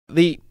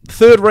The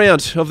third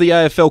round of the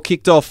AFL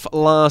kicked off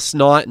last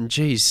night, and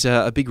geez,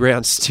 a big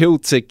round still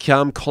to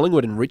come.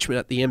 Collingwood and Richmond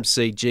at the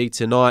MCG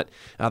tonight.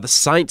 The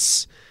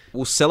Saints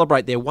will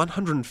celebrate their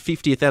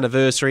 150th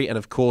anniversary, and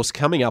of course,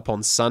 coming up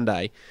on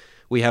Sunday,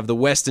 we have the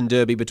Western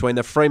Derby between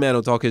the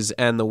Fremantle Dockers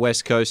and the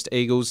West Coast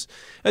Eagles.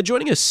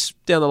 Joining us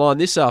down the line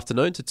this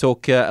afternoon to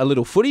talk a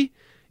little footy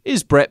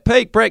is Brett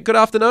Peake. Brett, good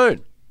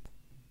afternoon.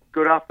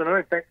 Good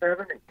afternoon. Thanks for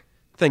having me.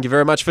 Thank you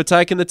very much for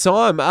taking the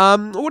time.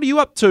 What are you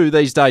up to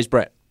these days,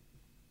 Brett?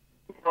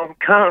 I'm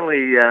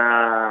currently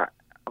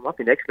I'm up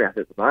in Exmouth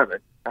at the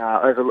moment,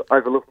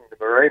 overlooking the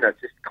marina,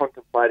 just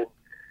contemplating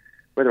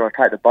whether I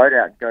take the boat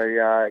out and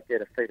go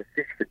get a feed of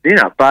fish for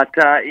dinner. But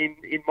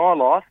in my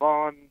life,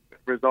 I'm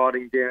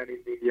residing down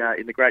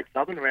in the Great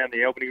Southern, around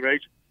the Albany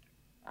region.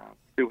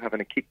 Still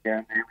having a kick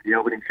down there with the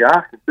Albany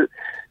Sharks.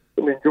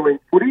 Still enjoying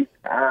footy.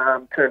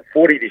 Turned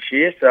 40 this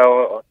year,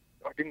 so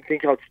I didn't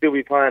think I'd still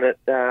be playing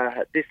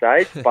at this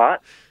age,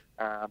 but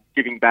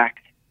giving back,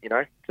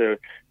 to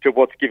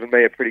what's given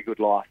me a pretty good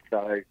life.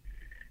 So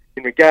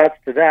in regards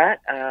to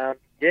that,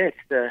 just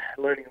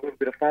learning a little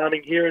bit of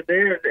farming here and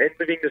there and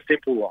living the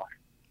simple life.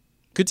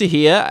 Good to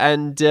hear.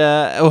 And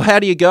how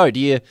do you go? Do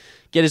you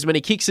get as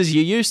many kicks as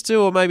you used to,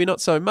 or maybe not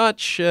so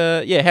much?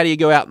 How do you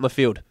go out in the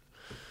field?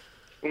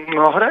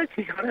 No, I don't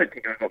think I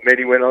got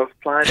many when I was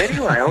playing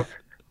anyway.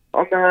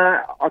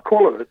 I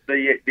call it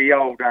the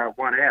old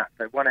one out.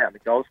 So one out in the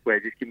goal square,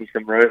 just give me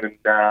some room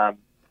and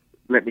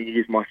let me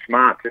use my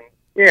smarts. And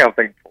I've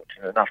been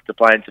fortunate enough to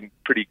play in some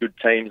pretty good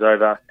teams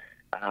over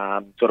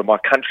sort of my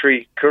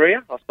country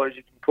career, I suppose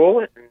you can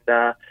call it.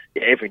 And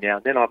every now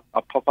and then I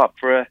pop up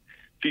for a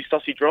few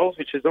sausage rolls,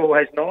 which is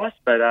always nice.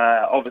 But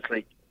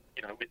obviously,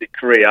 with the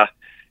career,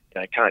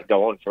 can't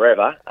go on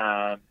forever.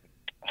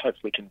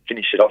 Hopefully, can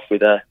finish it off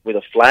with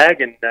a flag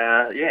and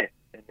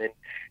then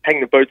hang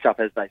the boots up,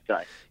 as they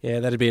say. Yeah,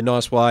 that'd be a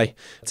nice way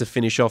to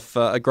finish off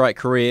a great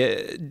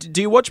career.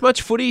 Do you watch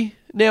much footy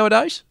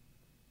nowadays?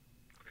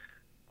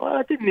 Well,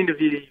 I did an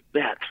interview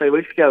about 3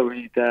 weeks ago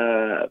with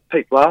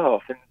Peake,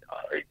 and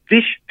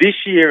this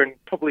year and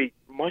probably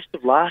most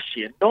of last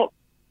year, not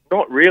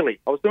really.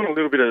 I was doing a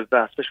little bit of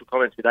special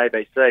comments with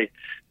ABC,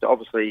 so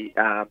obviously,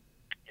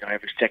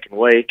 every second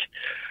week.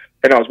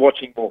 And I was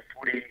watching more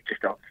footy,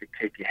 just obviously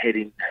keep your head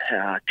in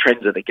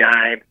trends of the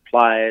game,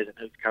 players and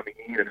who's coming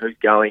in and who's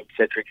going,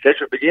 etc.,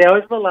 etc. But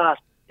over the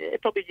last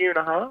probably year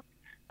and a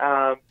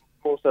half,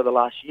 more so the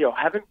last year,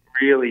 I haven't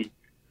really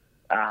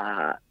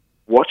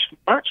watched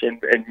much and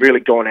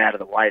really gone out of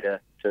the way to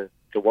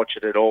watch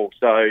it at all.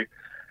 So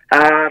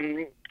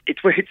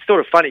it's sort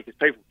of funny because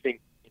people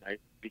think,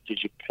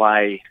 because you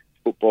play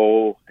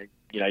football and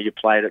you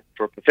played it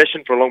for a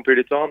profession for a long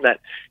period of time, that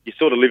you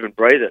sort of live and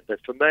breathe it. But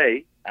for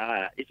me,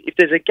 if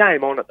there's a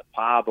game on at the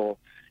pub or,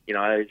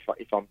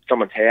 if I'm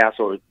someone's house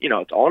or,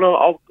 it's on,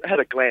 I'll have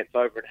a glance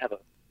over and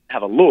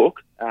have a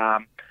look.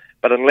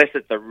 But unless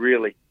it's a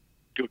really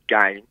good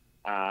game,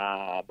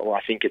 or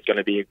I think it's going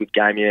to be a good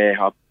game,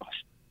 I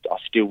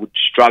still would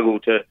struggle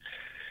to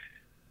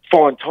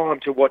find time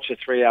to watch a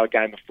 3-hour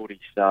game of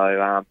footy.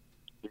 So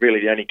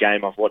really the only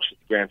game I've watched was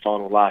the grand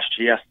final last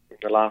year, in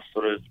the last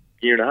sort of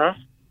year and a half.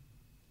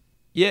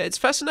 Yeah, it's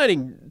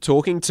fascinating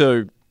talking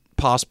to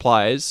past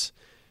players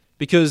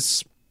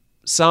because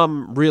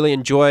some really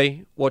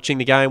enjoy watching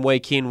the game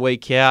week in,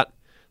 week out.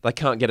 They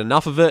can't get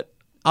enough of it.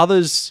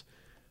 Others,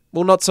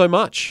 well, not so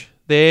much.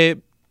 They're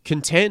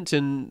content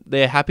and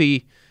they're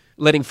happy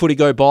letting footy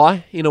go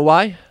by in a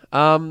way.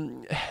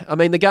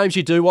 The games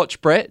you do watch,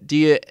 Brett, do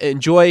you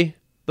enjoy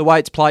the way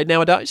it's played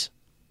nowadays?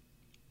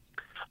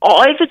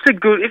 Oh, if it's a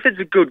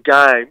good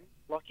game,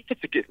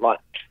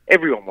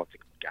 everyone wants a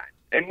good game.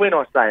 And when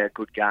I say a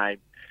good game,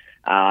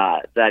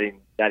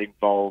 that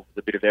involves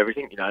a bit of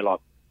everything. Like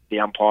the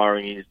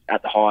umpiring is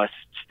at the highest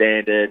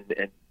standard,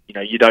 and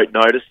you don't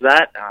notice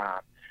that.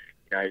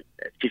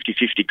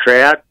 50-50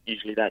 crowd.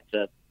 Usually that's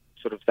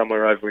sort of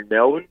somewhere over in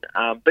Melbourne.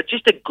 But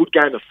just a good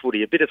game of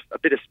footy, a bit of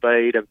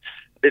speed, a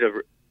bit of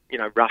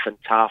rough and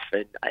tough,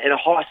 and a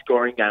high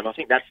scoring game. I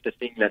think that's the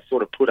thing that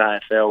sort of put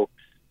AFL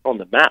on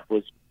the map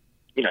was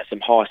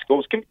some high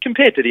scores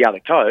compared to the other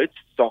codes,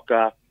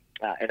 soccer,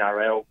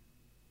 NRL,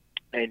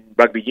 and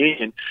rugby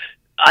union.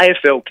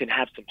 AFL can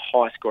have some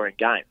high-scoring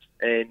games,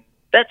 and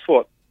that's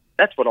what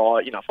I.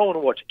 If I want to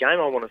watch a game,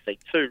 I want to see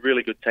two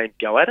really good teams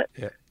go at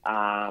it,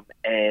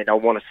 and I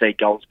want to see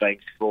goals being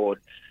scored,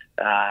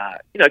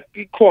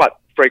 quite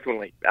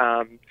frequently.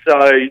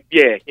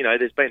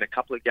 There's been a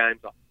couple of games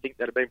I think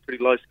that have been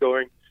pretty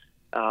low-scoring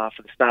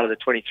for the start of the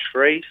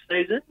 23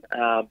 season,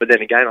 but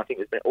then again, I think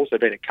there's also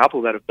been a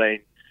couple that have been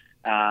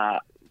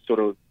sort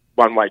of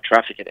one-way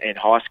traffic and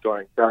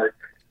high-scoring. So.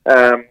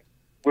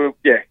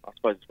 I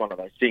suppose it's one of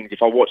those things.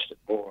 If I watched it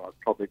more, I'd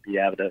probably be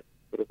able to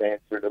sort of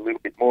answer it a little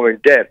bit more in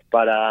depth.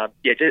 But I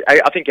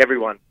think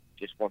everyone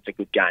just wants a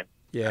good game.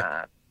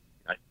 Yeah,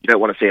 you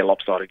don't want to see a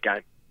lopsided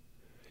game.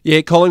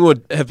 Yeah,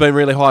 Collingwood have been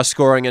really high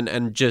scoring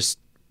and just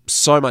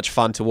so much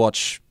fun to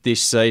watch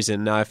this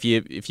season. If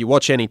you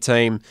watch any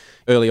team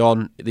early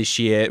on this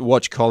year,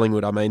 watch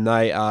Collingwood. I mean,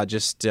 they are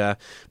just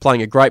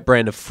playing a great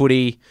brand of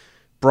footy.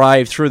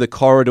 brave through the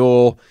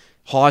corridor,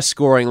 high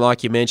scoring,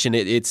 like you mentioned.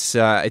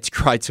 It's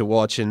great to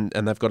watch, and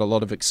they've got a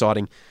lot of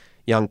exciting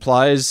young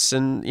players,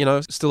 and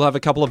still have a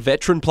couple of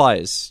veteran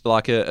players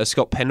like a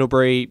Scott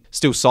Pendlebury,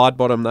 still side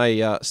bottom.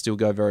 They still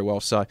go very well.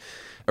 So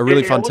a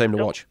really fun team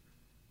to watch.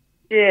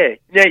 Yeah,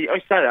 I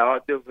say that. I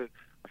think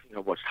I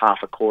watched half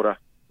a quarter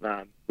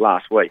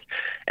last week,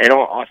 and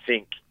I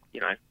think,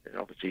 and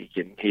obviously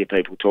you can hear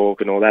people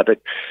talk and all that, but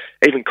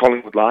even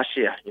Collingwood last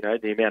year,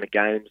 the amount of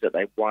games that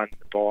they won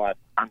by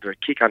under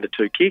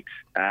two kicks,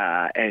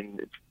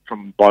 and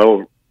by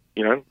all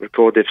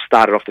record, they've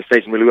started off the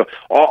season really well.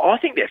 I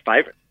think they're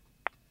favourites,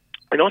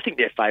 and I think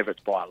they're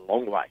favourites by a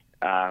long way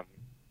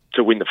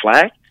to win the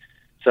flag.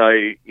 So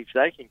if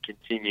they can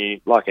continue,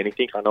 like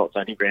anything, I know it's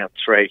only round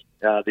 3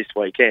 this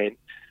weekend,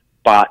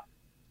 but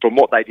from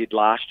what they did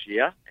last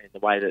year and the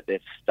way that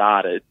they've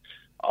started,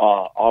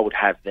 I would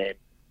have them.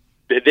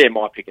 They're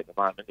my pick at the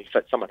moment. If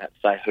someone had to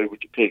say who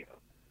would you pick,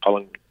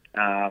 Collingwood,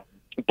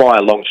 by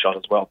a long shot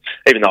as well.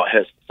 Even though it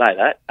hurts to say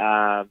that,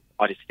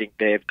 I just think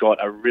they've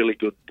got a really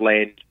good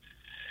blend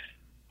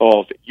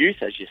of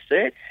youth, as you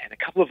said, and a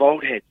couple of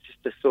old heads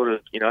just to sort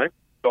of,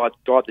 guide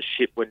the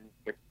ship when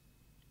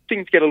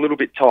things get a little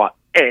bit tight.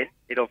 And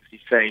it obviously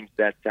seems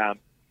that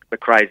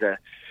McRae's a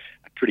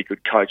pretty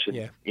good coach,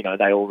 and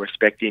they all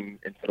respect him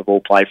and sort of all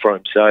play for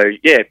him. So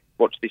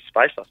watch this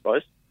space, I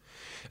suppose.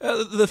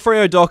 The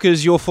Freo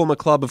Dockers, your former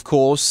club, of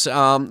course, they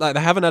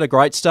haven't had a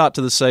great start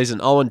to the season,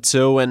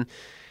 0-2, and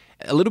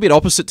a little bit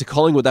opposite to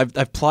Collingwood.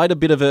 They've played a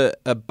bit of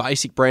a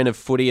basic brand of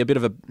footy, a bit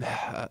of a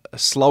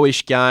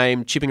slowish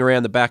game, chipping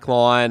around the back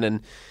line,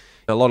 and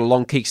a lot of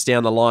long kicks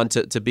down the line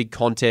to big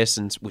contests,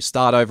 and we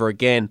start over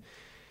again.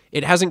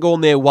 It hasn't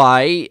gone their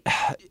way.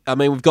 I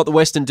mean, we've got the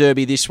Western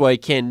Derby this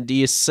weekend. Do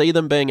you see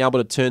them being able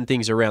to turn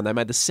things around? They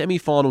made the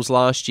semi-finals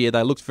last year.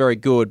 They looked very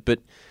good, but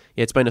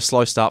it's been a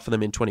slow start for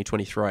them in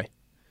 2023.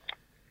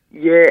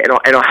 Yeah,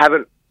 and I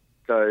haven't.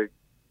 So,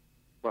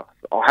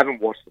 I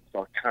haven't watched them,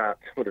 so I can't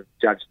sort of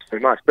judge too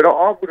much. But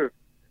I would have,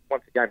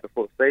 once again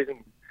before the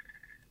season,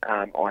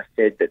 I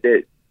said that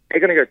they're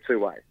going to go two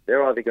ways.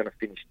 They're either going to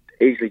finish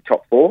easily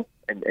top 4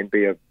 and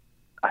be a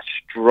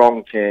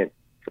strong chance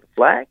for the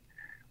flag,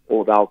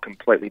 or they'll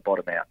completely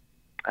bottom out.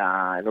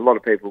 And a lot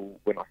of people,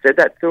 when I said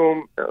that to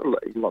them,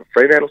 a lot of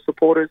Fremantle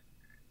supporters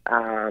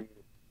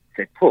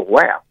said, "Oh,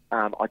 wow."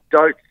 I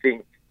don't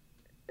think,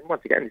 and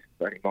once again, this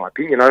is only my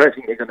opinion, I don't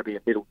think they're going to be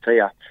a middle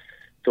tier,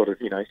 sort of,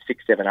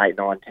 6, 7, 8,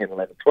 9, 10,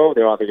 11, 12.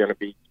 They're either going to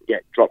be,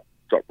 drop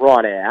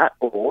right out,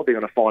 or they're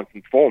going to find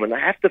some form. And they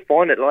have to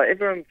find it. Like,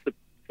 everyone's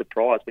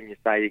surprised when you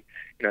say,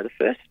 the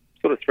first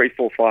sort of 3,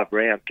 4, 5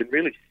 rounds can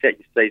really set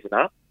your season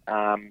up.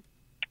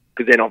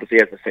 Because then obviously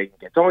as the season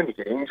gets on, you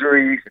get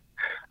injuries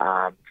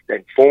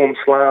and form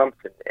slumps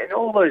and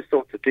all those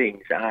sorts of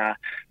things.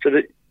 So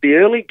the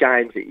early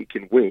games that you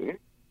can win,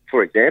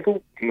 for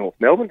example, North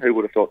Melbourne, who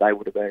would have thought they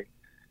would have been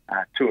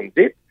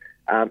 2-0,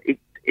 and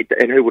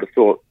who would have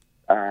thought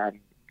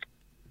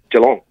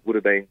Geelong would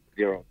have been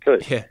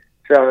 0-2. Yeah.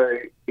 So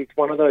it's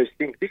one of those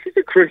things. This is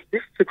a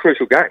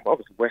crucial game.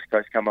 Obviously, West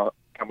Coast come off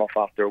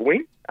after a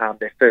win,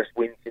 their first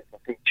win since I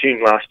think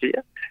June last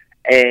year.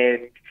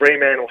 And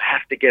Fremantle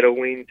have to get a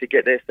win to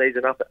get their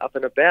season up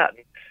and about.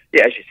 And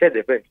as you said,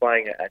 they've been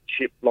playing a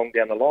chip long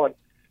down the line.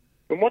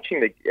 From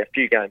watching a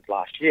few games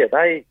last year,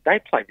 they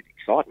played with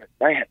excitement.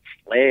 They had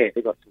flair.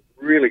 They got some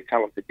really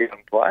talented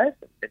young players,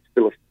 and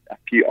still a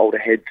few older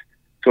heads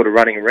sort of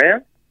running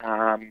around.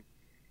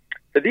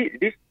 So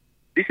this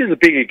is a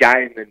bigger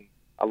game than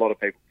a lot of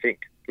people think.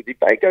 Because if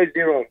they go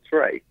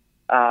 0-3,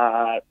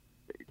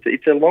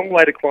 it's a long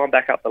way to climb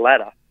back up the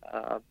ladder.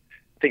 I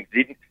think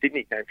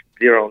Sydney came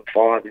from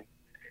 0-5 in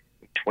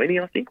 20,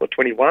 I think, or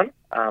 21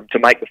 to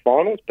make the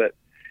finals, but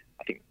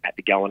I think had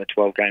to go on a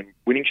 12-game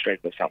winning streak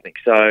or something.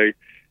 So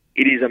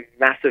it is a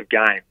massive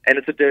game, and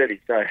it's a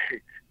derby, so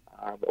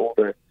all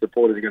the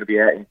supporters are going to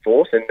be out in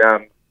force, and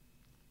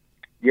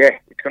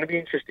it's going to be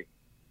interesting.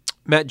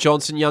 Matt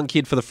Johnson, young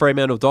kid for the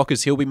Fremantle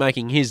Dockers, he'll be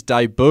making his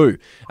debut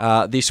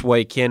this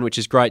weekend, which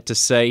is great to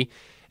see.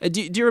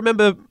 Do you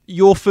remember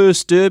your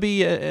first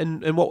derby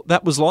and what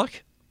that was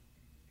like?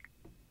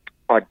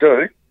 I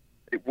do.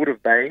 It would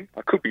have been.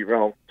 I could be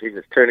wrong.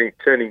 Jesus, turning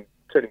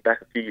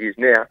back a few years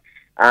now.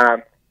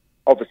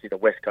 Obviously, the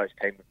West Coast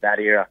team of that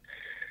era,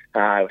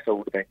 so it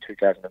would have been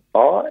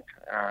 2005,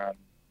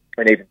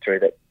 and even through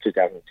that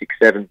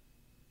 2006-07,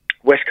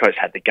 West Coast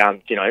had the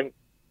guns.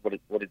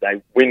 What did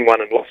they win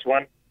one and lost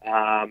one?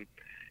 And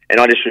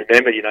I just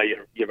remember,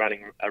 you're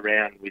running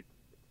around with,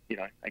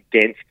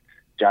 against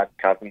Judd,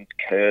 Cousins,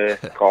 Kerr,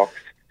 Cox.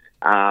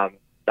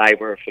 They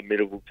were a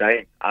formidable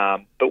team.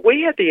 But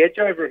we had the edge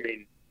over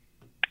them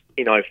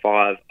in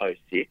 05,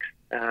 06.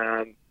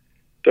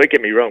 Don't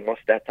get me wrong, my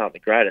stats aren't the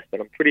greatest, but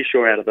I'm pretty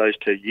sure out of those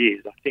 2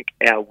 years, I think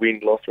our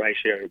win-loss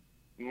ratio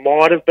we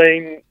might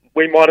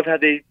have had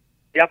the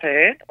upper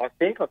hand, I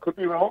think. I could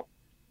be wrong.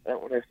 I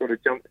don't want to sort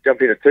of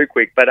jump in it too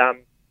quick. But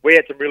we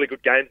had some really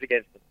good games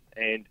against them.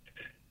 And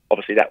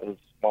obviously that was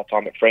my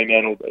time at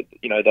Fremantle,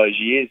 those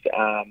years,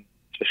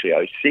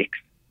 especially 06.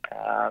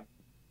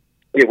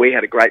 We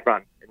had a great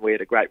run. And we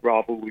had a great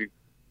rivalry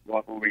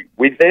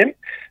with them,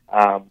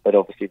 but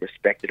obviously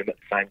respected them at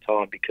the same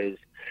time because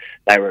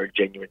they were a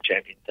genuine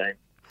champion team.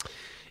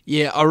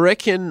 Yeah, I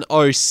reckon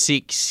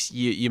 '06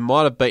 you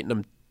might have beaten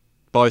them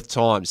both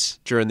times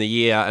during the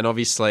year, and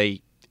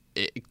obviously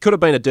it could have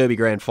been a Derby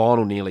Grand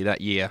Final nearly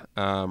that year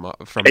from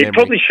memory. It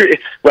probably should.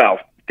 Well,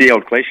 the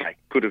old cliche,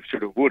 could have,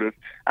 should have, would have.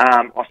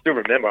 I still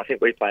remember, I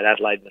think we played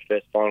Adelaide in the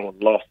first final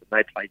and lost, and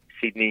they played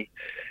Sydney,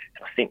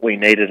 and I think we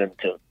needed them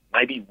to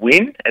maybe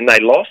win, and they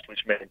lost,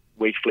 which meant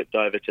we flipped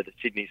over to the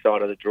Sydney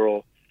side of the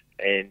draw,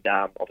 and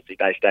obviously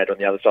they stayed on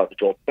the other side of the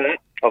draw. But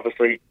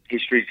obviously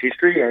history's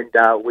history, and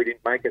we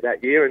didn't make it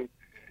that year, and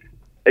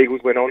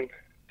Eagles went on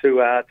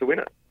to win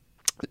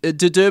it.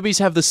 Do derbies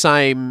have the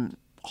same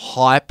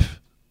hype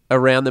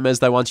around them as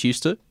they once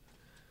used to?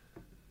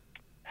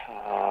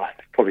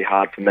 It's probably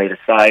hard for me to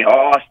say.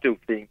 I still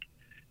think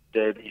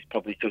derbies,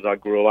 probably because I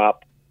grew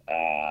up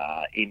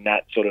in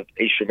that sort of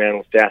East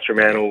Fremantle, South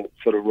Fremantle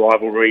sort of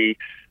rivalry.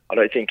 I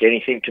don't think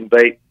anything can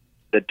beat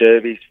the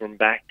derbies from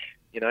back,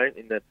 in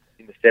the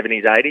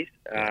 70s,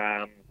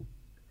 80s.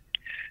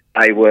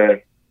 They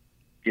were,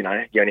 you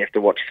only have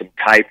to watch some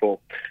tape or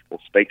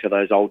speak to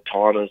those old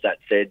timers that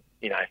said,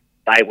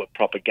 they were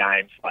proper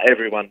games. Like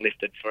everyone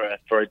lifted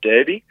for a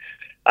derby.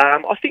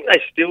 I think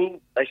they still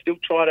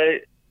try to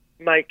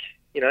make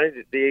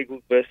the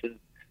Eagles versus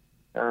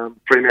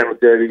Fremantle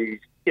derbies.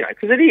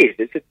 Because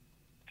it's a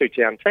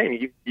two-town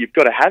team. You've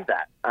got to have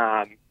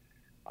that.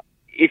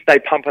 If they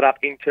pump it up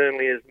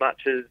internally as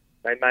much as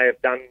they may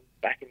have done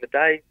back in the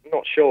day, I'm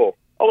not sure.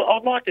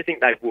 I'd like to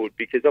think they would,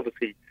 because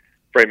obviously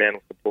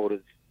Fremantle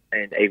supporters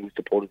and Eagles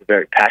supporters are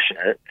very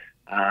passionate,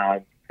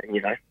 and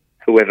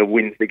whoever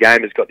wins the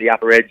game has got the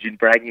upper edge in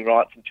bragging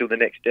rights until the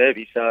next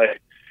derby. So,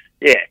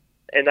 yeah,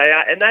 and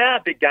they are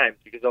big games,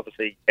 because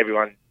obviously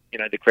everyone,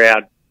 the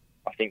crowd.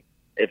 I think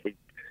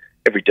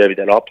every derby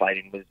that I played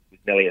in was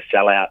nearly a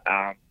sellout,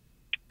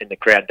 and the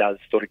crowd does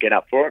sort of get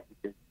up for it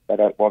because they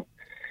don't want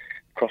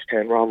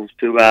crosstown rivals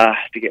to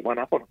get one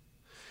up on them.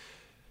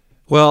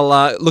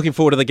 Well, looking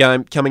forward to the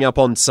game coming up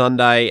on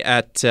Sunday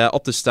at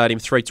Optus Stadium,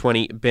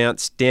 3:20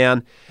 bounce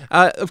down.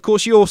 Of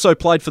course, you also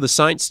played for the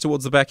Saints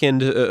towards the back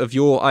end of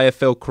your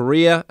AFL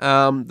career.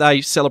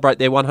 They celebrate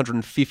their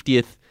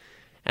 150th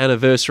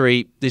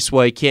anniversary this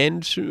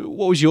weekend.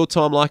 What was your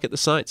time like at the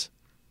Saints?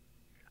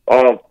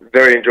 Oh,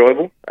 very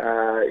enjoyable.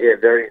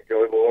 Very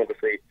enjoyable.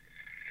 Obviously,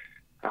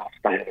 I've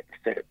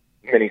said it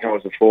many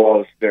times before. I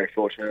was very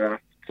fortunate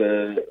enough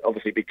to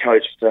obviously be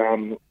coached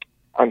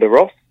under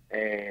Ross,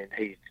 and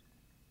he's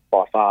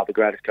by far the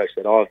greatest coach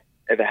that I've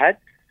ever had.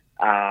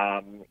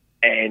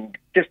 And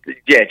just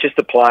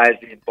the players,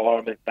 the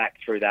environment back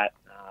through that,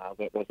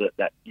 what was it,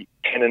 that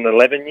 10 and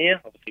 11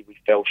 year? Obviously, we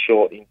fell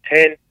short in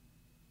 10,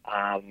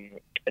 and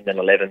then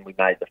 11 we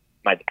made the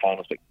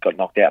finals, but got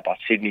knocked out by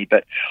Sydney.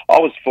 But I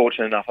was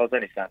fortunate enough. I was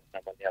only saying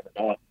someone the other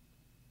night,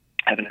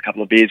 having a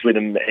couple of beers with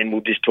them, and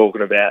we're just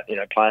talking about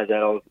players that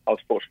I was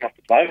fortunate enough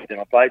to play with, and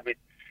I played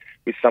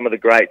with some of the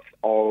greats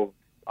of,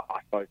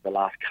 I suppose, the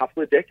last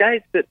couple of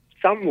decades. But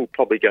some will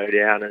probably go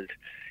down as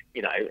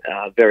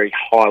very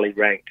highly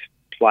ranked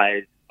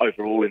players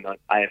overall in the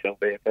AFL,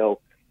 VFL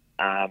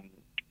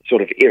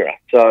sort of era.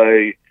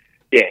 So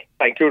yeah,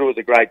 St Kilda was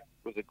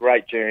a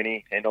great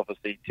journey, and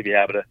obviously to be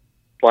able to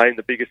play in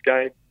the biggest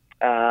game,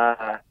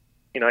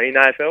 in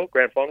AFL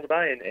Grand Final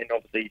today, and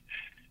obviously,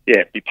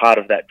 be part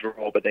of that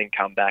draw, but then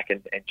come back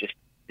and just,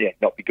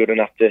 not be good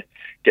enough to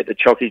get the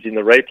chockies in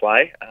the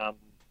replay.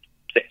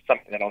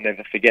 Something that I'll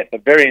never forget,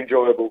 but very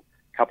enjoyable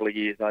couple of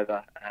years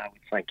over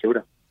with St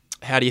Kilda.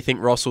 How do you think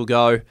Ross will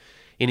go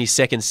in his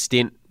second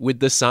stint with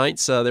the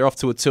Saints? They're off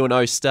to a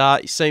 2-0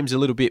 start. He seems a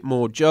little bit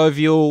more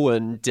jovial,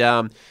 and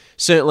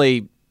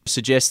certainly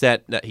suggests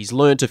that he's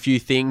learnt a few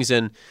things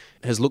and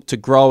has looked to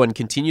grow and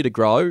continue to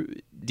grow.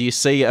 Do you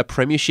see a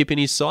premiership in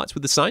his sights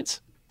with the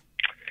Saints?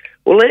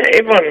 Well,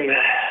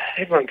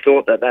 everyone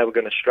thought that they were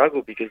going to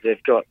struggle because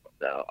they've got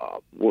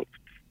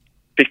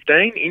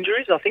 15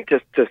 injuries, I think,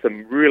 to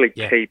some really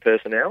key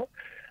personnel.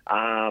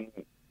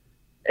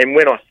 And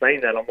when I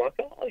seen that, I'm like,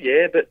 oh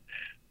yeah, but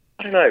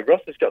I don't know. Ross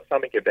has got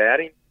something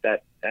about him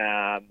that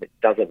it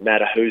doesn't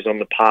matter who's on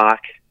the park.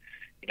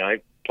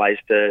 Plays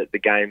to the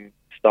game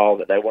style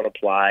that they want to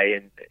play,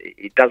 and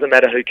it doesn't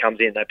matter who comes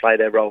in. They play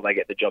their role, they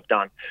get the job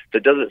done. So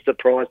does it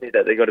surprise me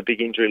that they've got a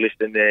big injury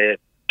list in their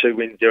 2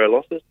 wins, 0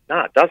 losses?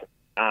 No, it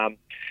doesn't.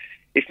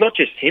 It's not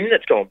just him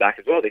that's gone back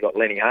as well. They've got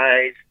Lenny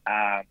Hayes,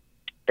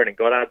 Brendan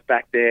Goddard's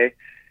back there,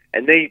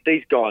 and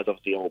these guys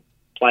obviously all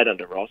played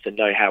under Ross and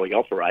know how he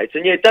operates.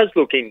 And it does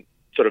look in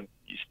sort of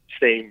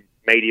steam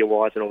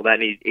media-wise and all that,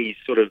 and he's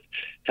sort of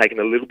taken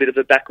a little bit of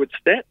a backward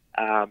step.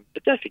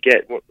 But don't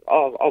forget, I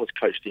was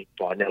coached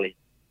by nearly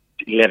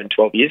 11,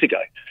 12 years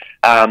ago.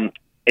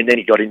 And then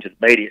he got into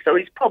the media. So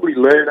he's probably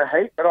learned a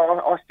heap, but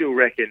I still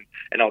reckon,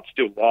 and I'd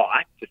still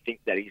like to think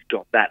that he's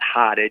got that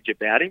hard edge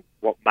about him,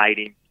 what made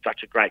him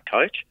such a great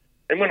coach.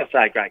 And when I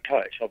say a great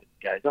coach,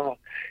 obviously goes,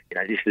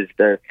 this is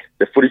the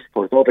footy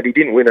supporters. Oh, but he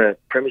didn't win a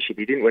premiership.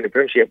 We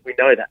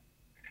know that.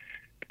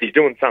 he's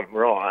doing something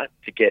right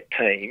to get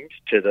teams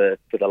to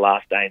the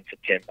last day in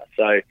September.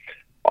 So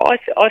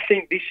I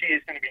think this year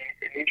is going to be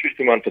an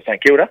interesting one for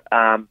St Kilda,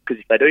 because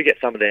if they do get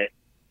some of their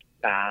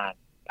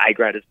A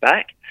graders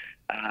back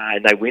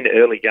and they win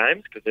early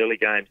games, because early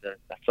games are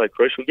so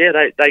crucial,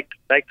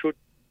 they could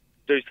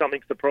do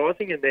something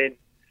surprising, and then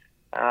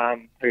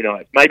who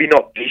knows? Maybe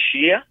not this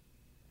year,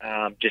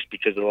 just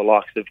because of the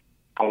likes of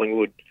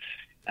Collingwood.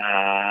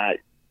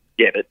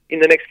 But in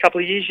the next couple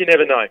of years, you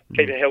never know.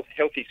 Keep a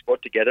healthy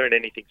squad together and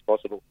anything's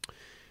possible.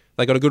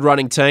 They got a good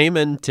running team,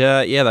 and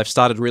they've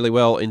started really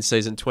well in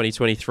season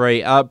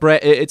 2023.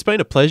 Brett, it's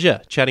been a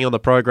pleasure chatting on the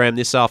program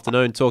this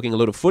afternoon, talking a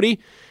little footy.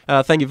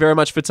 Thank you very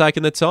much for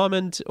taking the time,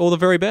 and all the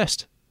very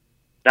best.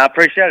 No, I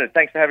appreciate it.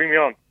 Thanks for having me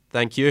on.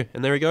 Thank you.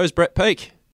 And there he goes, Brett Peake.